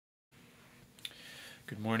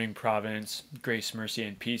Good morning, Providence. Grace, mercy,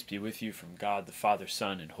 and peace be with you from God, the Father,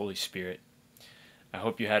 Son, and Holy Spirit. I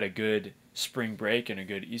hope you had a good spring break and a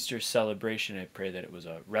good Easter celebration. I pray that it was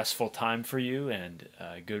a restful time for you and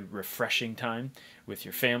a good refreshing time with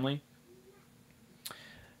your family.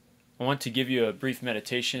 I want to give you a brief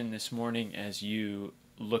meditation this morning as you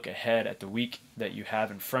look ahead at the week that you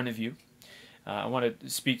have in front of you. I want to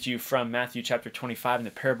speak to you from Matthew chapter 25 in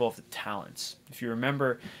the parable of the talents. If you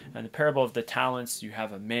remember, in the parable of the talents, you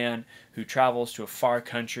have a man who travels to a far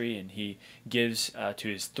country and he gives to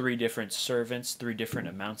his three different servants three different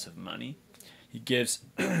amounts of money. He gives,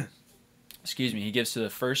 he gives to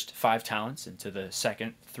the first 5 talents and to the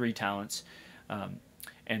second 3 talents,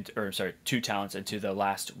 2 talents, and to the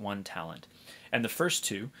last 1 talent. And the first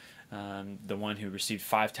two, the one who received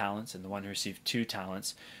 5 talents and the one who received 2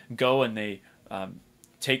 talents, go and they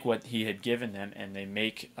take what he had given them and they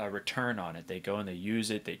make a return on it. They go and they use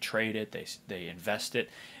it, they trade it, they invest it,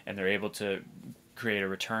 and they're able to create a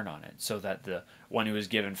return on it, so that the one who was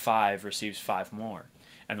given 5 receives 5 more,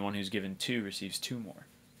 and the one who's given 2 receives 2 more.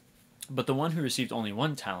 But the one who received only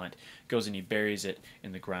 1 talent goes and he buries it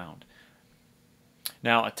in the ground.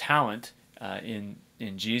 Now, a talent in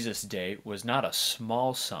Jesus' day was not a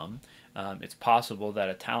small sum. It's possible that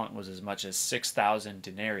a talent was as much as 6,000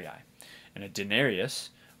 denarii. And a denarius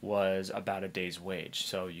was about a day's wage.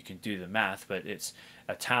 So you can do the math, but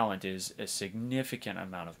a talent is a significant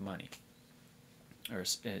amount of money. Or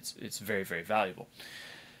it's very, very valuable.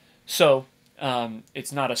 So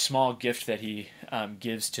it's not a small gift that he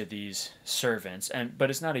gives to these servants, but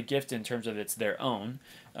it's not a gift in terms of it's their own.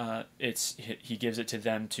 He gives it to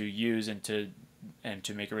them to use and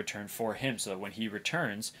to make a return for him, so that when he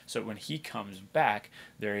returns, so when he comes back,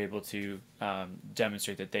 they're able to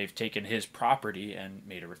demonstrate that they've taken his property and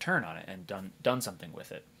made a return on it and done something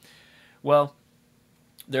with it. Well,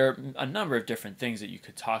 there are a number of different things that we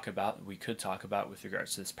could talk about with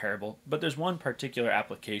regards to this parable, but there's one particular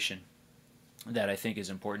application that I think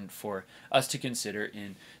is important for us to consider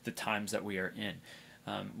in the times that we are in.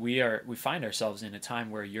 We find ourselves in a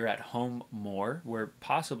time where you're at home more, where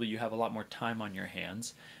possibly you have a lot more time on your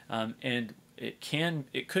hands, and it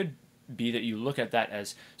could be that you look at that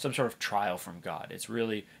as some sort of trial from God. It's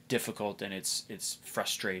really difficult and it's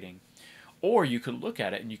frustrating. Or you could look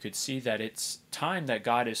at it and you could see that it's time that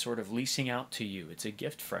God is sort of leasing out to you. It's a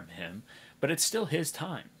gift from Him, but it's still His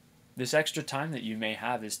time. This extra time that you may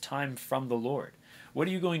have is time from the Lord. What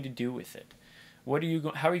are you going to do with it?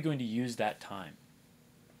 How are you going to use that time?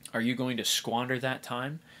 Are you going to squander that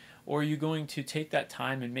time? Or are you going to take that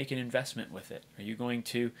time and make an investment with it? Are you going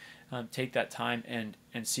to take that time and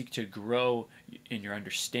seek to grow in your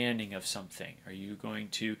understanding of something? Are you going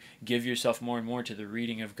to give yourself more and more to the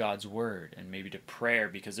reading of God's Word and maybe to prayer,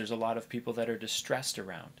 because there's a lot of people that are distressed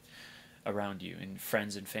around you, and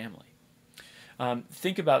friends and family?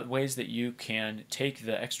 Think about ways that you can take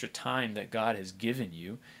the extra time that God has given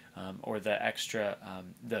you, or the extra,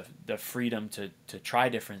 the freedom to try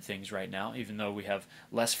different things right now, even though we have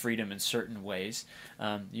less freedom in certain ways.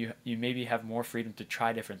 You maybe have more freedom to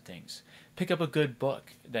try different things. Pick up a good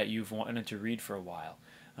book that you've wanted to read for a while,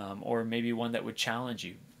 or maybe one that would challenge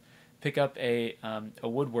you. Pick up a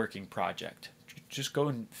woodworking project. Just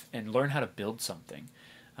go and learn how to build something.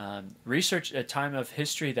 Research a time of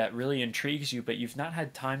history that really intrigues you, but you've not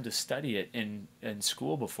had time to study it in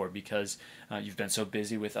school before because you've been so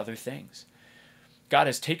busy with other things. God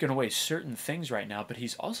has taken away certain things right now, but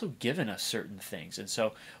He's also given us certain things. And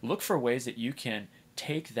so look for ways that you can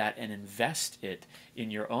take that and invest it in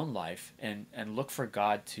your own life, and look for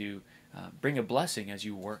God to bring a blessing as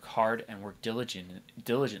you work hard and work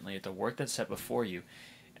diligently at the work that's set before you,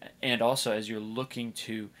 and also as you're looking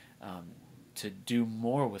to do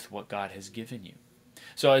more with what God has given you.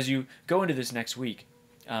 So as you go into this next week,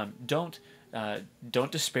 don't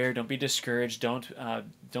despair, don't be discouraged,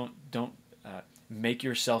 don't make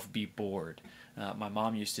yourself be bored. My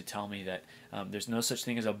mom used to tell me that there's no such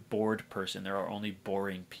thing as a bored person. There are only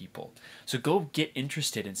boring people. So go get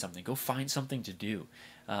interested in something. Go find something to do.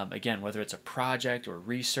 Again, whether it's a project or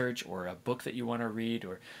research or a book that you want to read,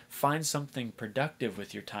 or find something productive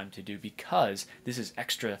with your time to do, because this is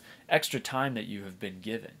extra time that you have been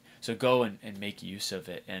given. So go and make use of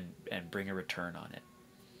it and bring a return on it.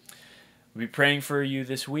 We'll be praying for you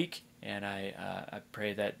this week, and I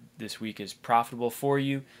pray that this week is profitable for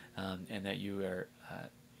you, and that you are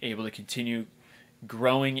able to continue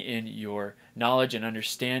growing in your knowledge and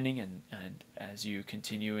understanding, and as you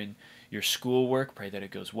continue in your schoolwork, pray that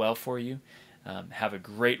it goes well for you. Have a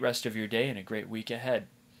great rest of your day and a great week ahead.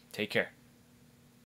 Take care.